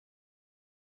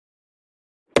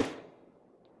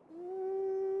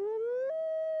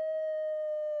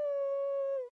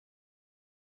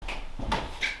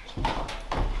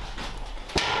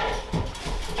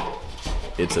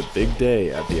It's a big day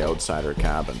at the outsider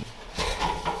cabin.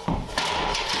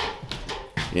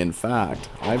 In fact,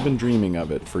 I've been dreaming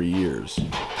of it for years.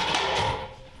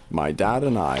 My dad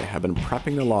and I have been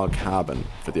prepping the log cabin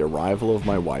for the arrival of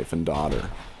my wife and daughter.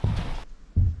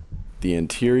 The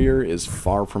interior is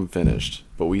far from finished,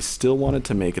 but we still wanted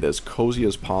to make it as cozy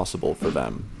as possible for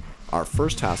them. Our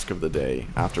first task of the day,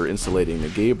 after insulating the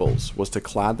gables, was to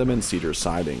clad them in cedar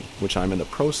siding, which I'm in the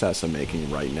process of making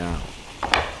right now.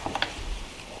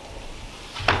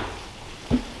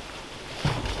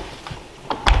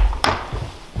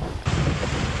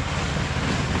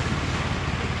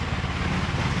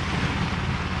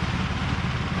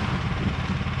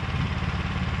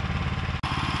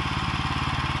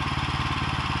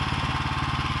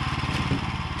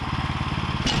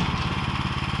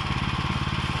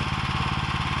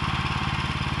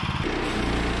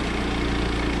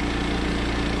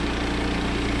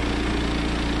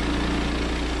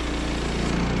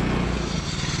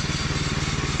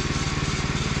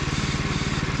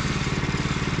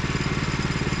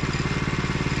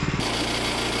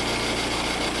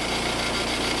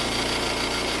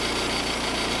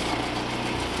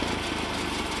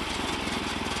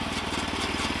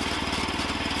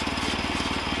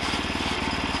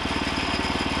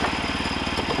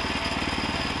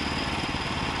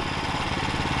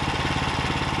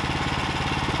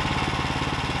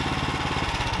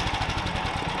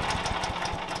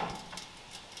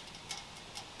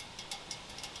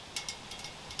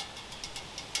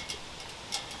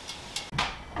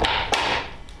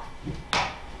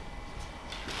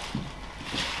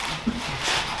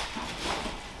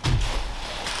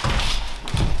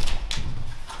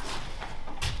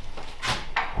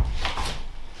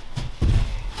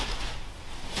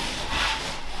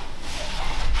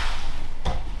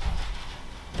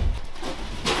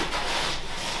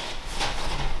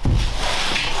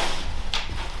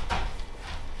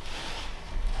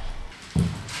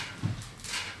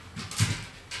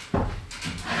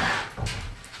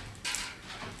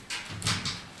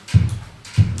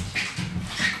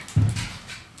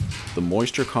 The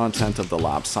moisture content of the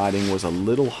lap siding was a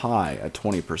little high at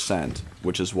 20%,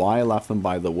 which is why I left them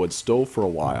by the wood stove for a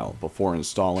while before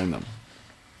installing them.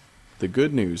 The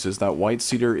good news is that white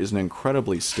cedar is an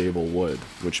incredibly stable wood,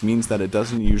 which means that it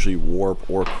doesn't usually warp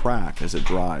or crack as it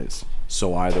dries.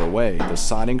 So either way, the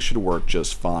siding should work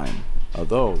just fine,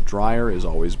 although drier is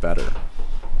always better.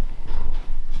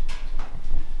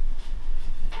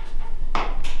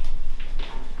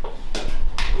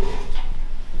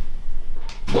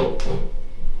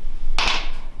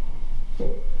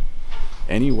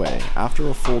 Anyway, after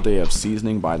a full day of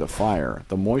seasoning by the fire,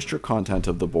 the moisture content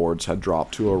of the boards had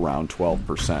dropped to around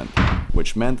 12%,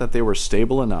 which meant that they were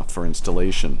stable enough for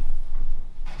installation.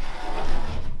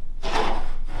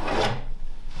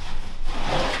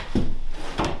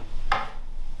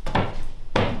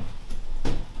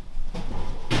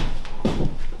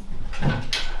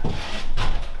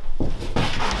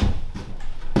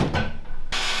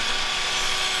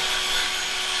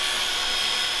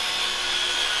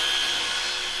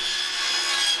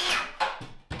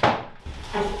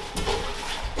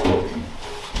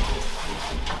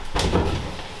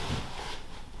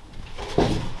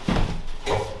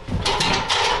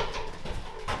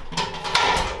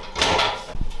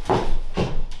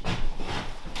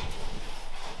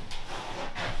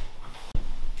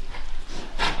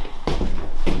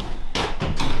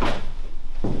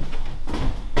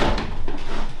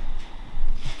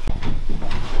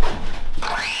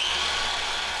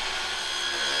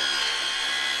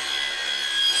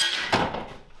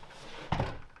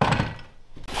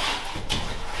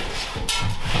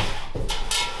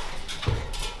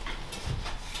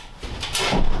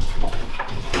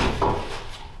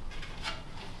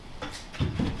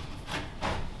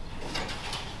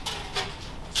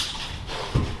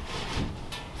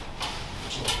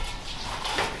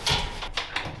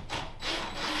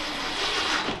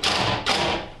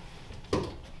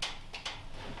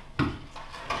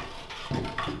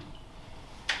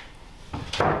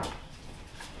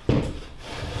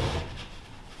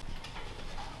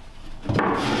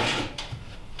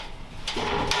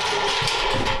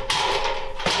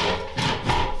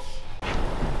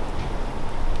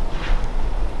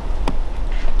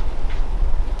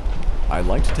 I'd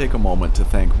like to take a moment to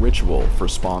thank Ritual for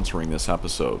sponsoring this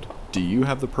episode. Do you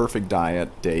have the perfect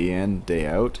diet day in, day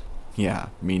out? Yeah,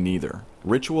 me neither.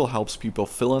 Ritual helps people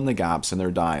fill in the gaps in their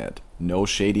diet, No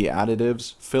shady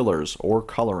additives, fillers, or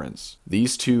colorants.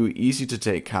 These 2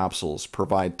 easy-to-take capsules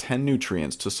provide 10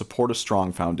 nutrients to support a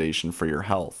strong foundation for your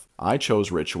health. I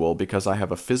chose Ritual because I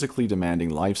have a physically demanding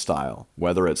lifestyle.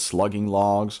 Whether it's slugging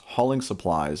logs, hauling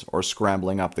supplies, or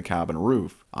scrambling up the cabin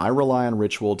roof, I rely on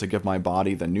Ritual to give my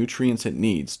body the nutrients it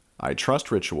needs. I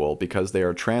trust Ritual because they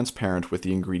are transparent with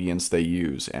the ingredients they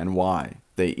use and why.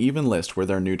 They even list where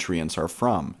their nutrients are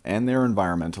from and their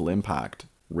environmental impact.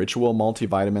 Ritual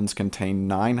multivitamins contain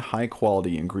 9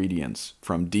 high-quality ingredients,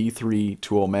 from D3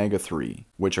 to omega-3,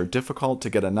 which are difficult to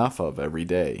get enough of every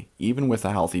day, even with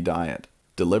a healthy diet.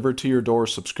 Delivered to your door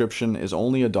subscription is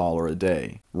only $1 a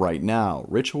day. Right now,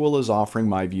 Ritual is offering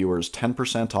my viewers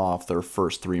 10% off their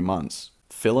first 3 months.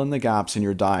 Fill in the gaps in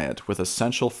your diet with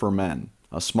Essential for Men,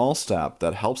 a small step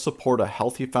that helps support a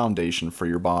healthy foundation for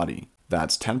your body.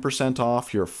 That's 10%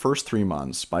 off your first 3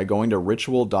 months by going to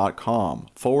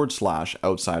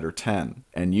ritual.com/outsider10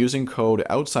 and using code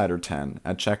outsider10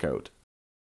 at checkout.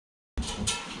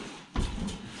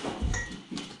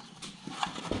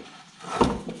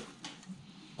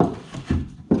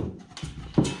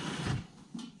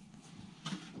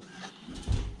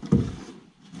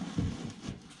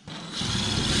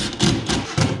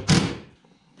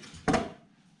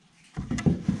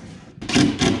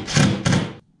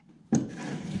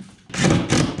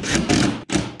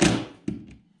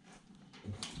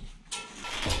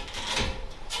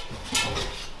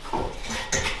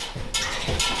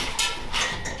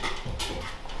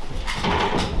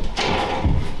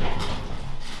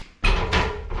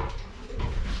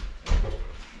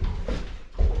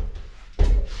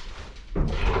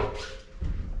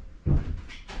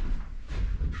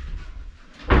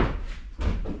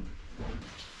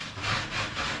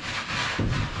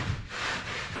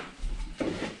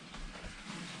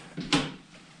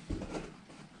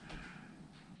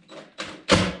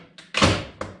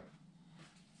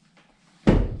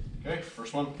 Okay,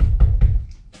 first one.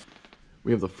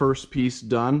 We have the first piece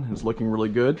done. It's looking really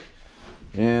good.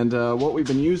 And what we've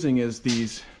been using is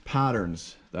these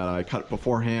patterns that I cut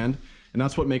beforehand, and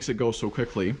that's what makes it go so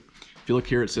quickly. If you look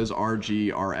here, it says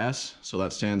RGRS, so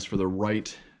that stands for the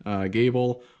right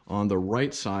gable on the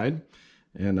right side,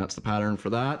 and that's the pattern for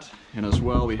that. And as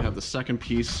well, we have the second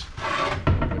piece,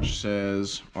 which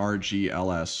says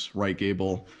RGLS, right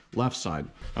gable, left side.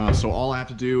 So all I have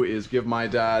to do is give my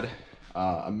dad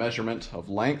a measurement of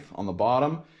length on the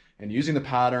bottom, and using the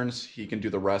patterns, he can do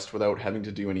the rest without having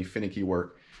to do any finicky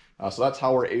work. So that's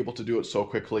how we're able to do it so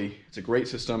quickly. It's a great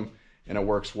system and it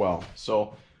works well.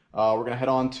 So we're gonna head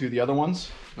on to the other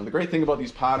ones. And the great thing about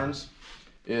these patterns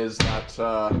is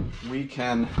that we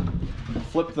can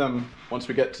flip them once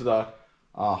we get to the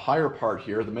higher part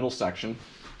here, the middle section.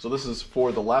 So this is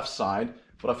for the left side,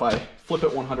 but if I flip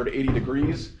it 180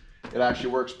 degrees, it actually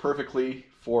works perfectly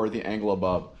for the angle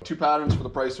above. 2 patterns for the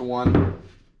price of 1,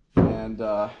 and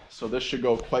so this should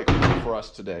go quite quickly for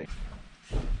us today.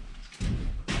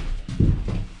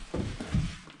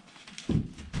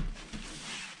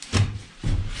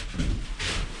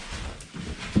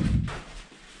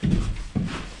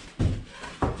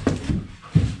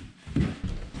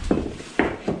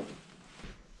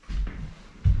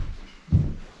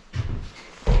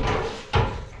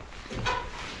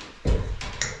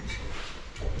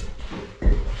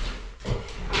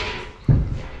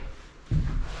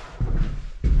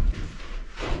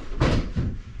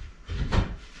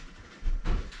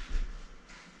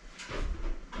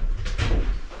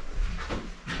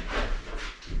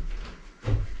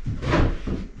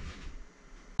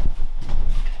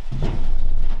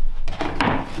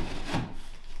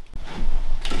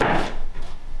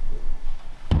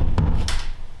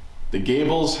 The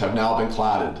gables have now been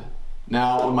cladded.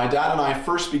 Now, when my dad and I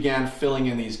first began filling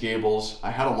in these gables,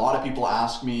 I had a lot of people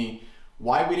ask me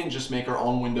why we didn't just make our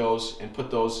own windows and put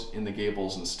those in the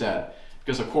gables instead.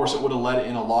 Because of course it would have let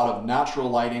in a lot of natural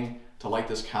lighting to light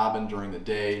this cabin during the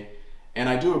day. And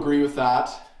I do agree with that.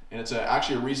 And it's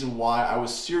actually a reason why I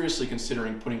was seriously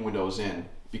considering putting windows in,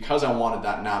 because I wanted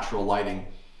that natural lighting.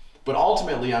 But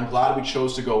ultimately, I'm glad we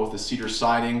chose to go with the cedar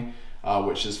siding,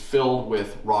 which is filled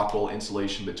with rock wool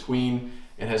insulation between.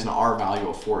 It has an R value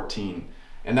of 14.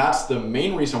 And that's the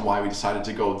main reason why we decided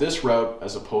to go this route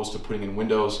as opposed to putting in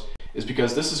windows, is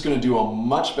because this is going to do a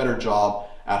much better job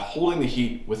at holding the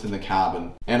heat within the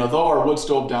cabin. And although our wood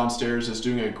stove downstairs is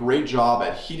doing a great job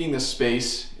at heating this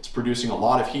space, it's producing a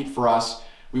lot of heat for us,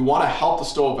 we want to help the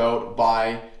stove out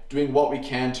by doing what we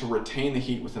can to retain the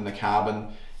heat within the cabin.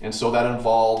 And so that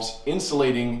involves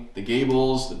insulating the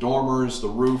gables, the dormers, the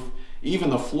roof,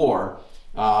 even the floor.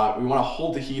 We want to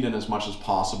hold the heat in as much as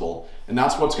possible. And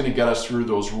that's what's going to get us through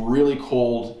those really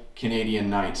cold Canadian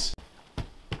nights.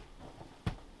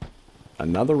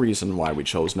 Another reason why we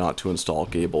chose not to install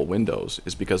gable windows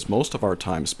is because most of our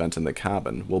time spent in the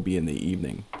cabin will be in the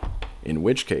evening, in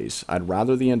which case I'd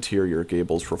rather the interior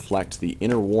gables reflect the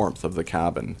inner warmth of the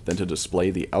cabin than to display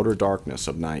the outer darkness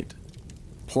of night.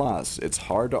 Plus, it's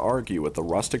hard to argue with the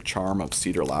rustic charm of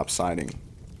cedar lap siding.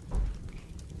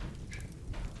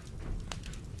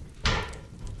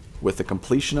 With the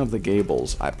completion of the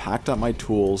gables, I packed up my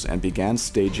tools and began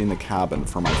staging the cabin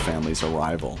for my family's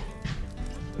arrival.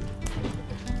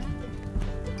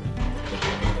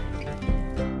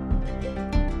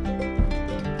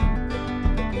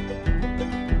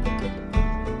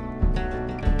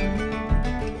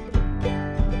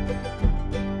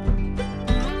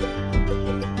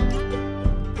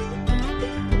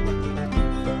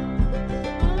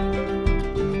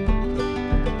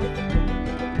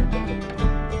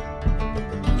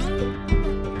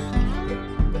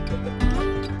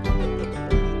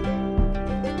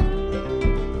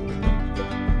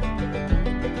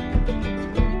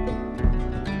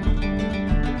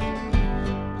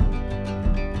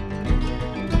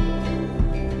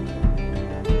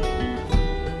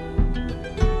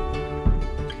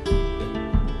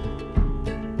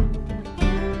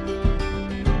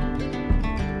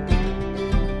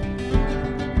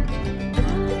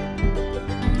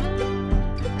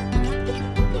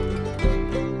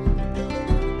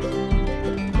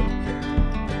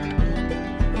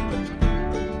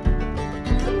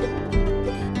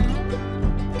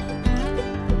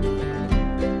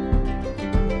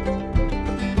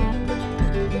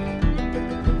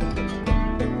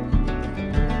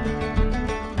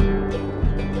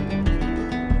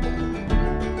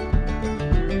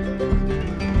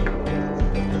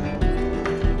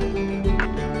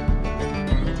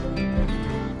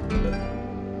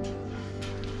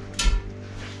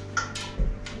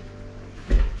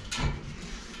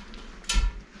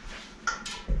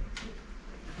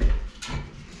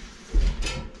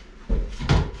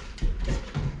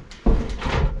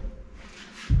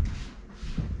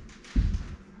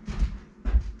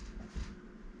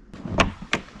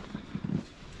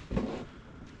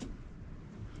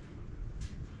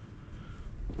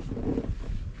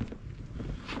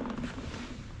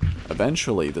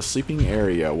 Eventually, the sleeping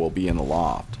area will be in the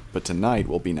loft, but tonight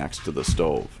will be next to the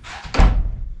stove.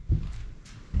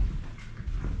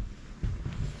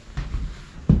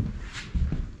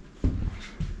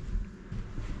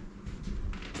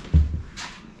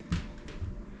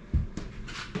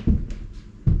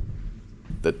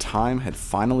 The time had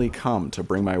finally come to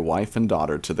bring my wife and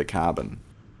daughter to the cabin.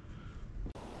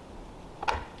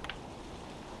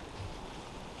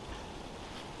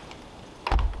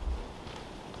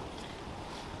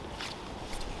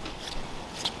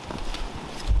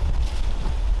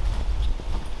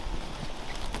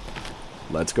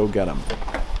 Let's go get them.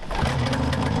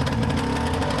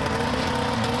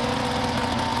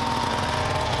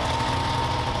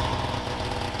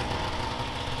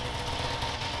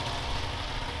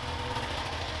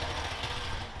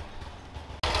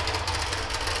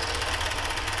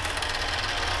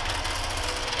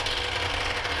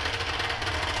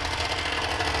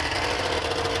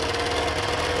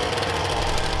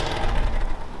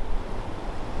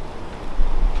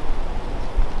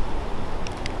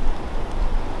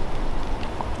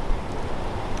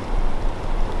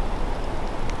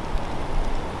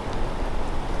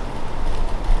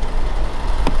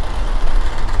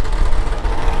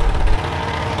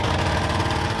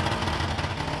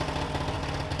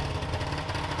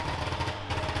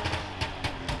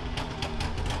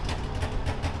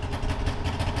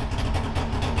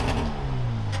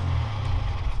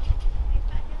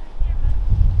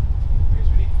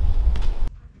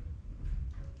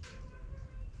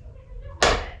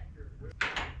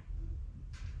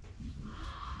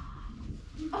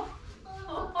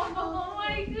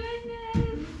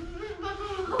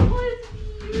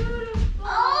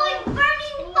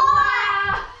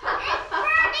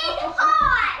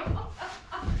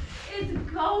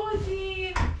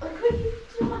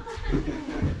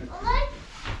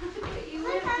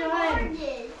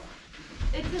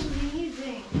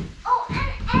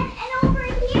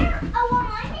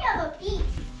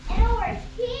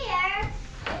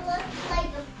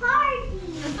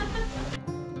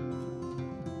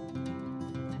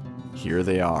 Here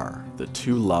they are, the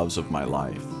two loves of my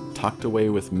life, tucked away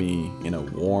with me in a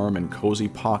warm and cozy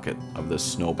pocket of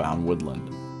this snowbound woodland.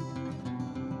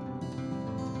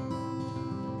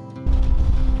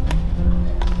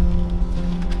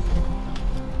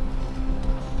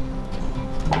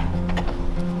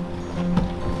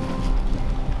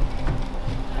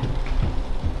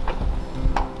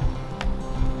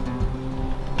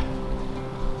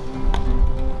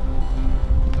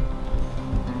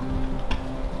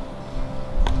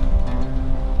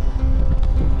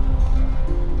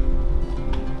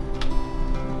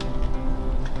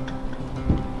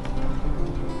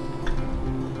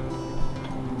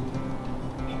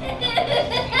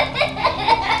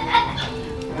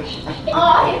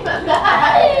 time.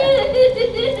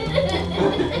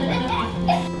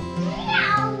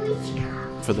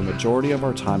 For the majority of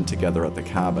our time together at the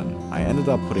cabin, I ended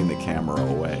up putting the camera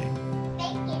away.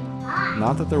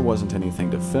 Not that there wasn't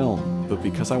anything to film, but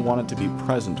because I wanted to be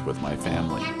present with my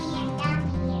family.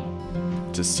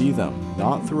 To see them,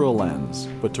 not through a lens,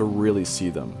 but to really see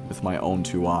them with my own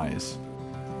 2 eyes.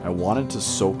 I wanted to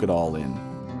soak it all in.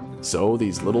 So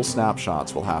these little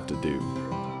snapshots will have to do.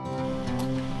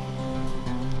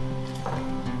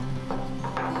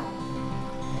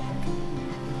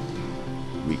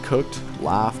 We cooked,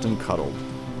 laughed, and cuddled.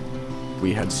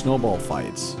 We had snowball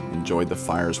fights, enjoyed the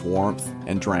fire's warmth,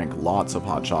 and drank lots of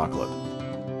hot chocolate.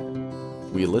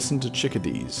 We listened to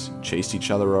chickadees, chased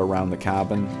each other around the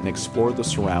cabin, and explored the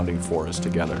surrounding forest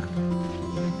together.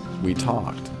 We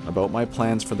talked about my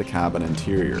plans for the cabin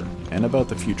interior, and about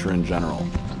the future in general.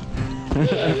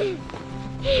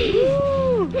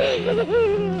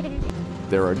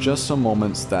 There are just some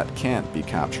moments that can't be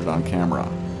captured on camera,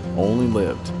 only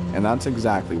lived, and that's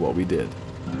exactly what we did.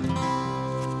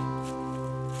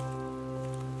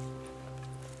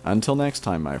 Until next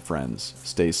time, my friends,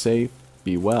 stay safe,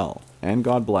 be well, and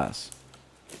God bless.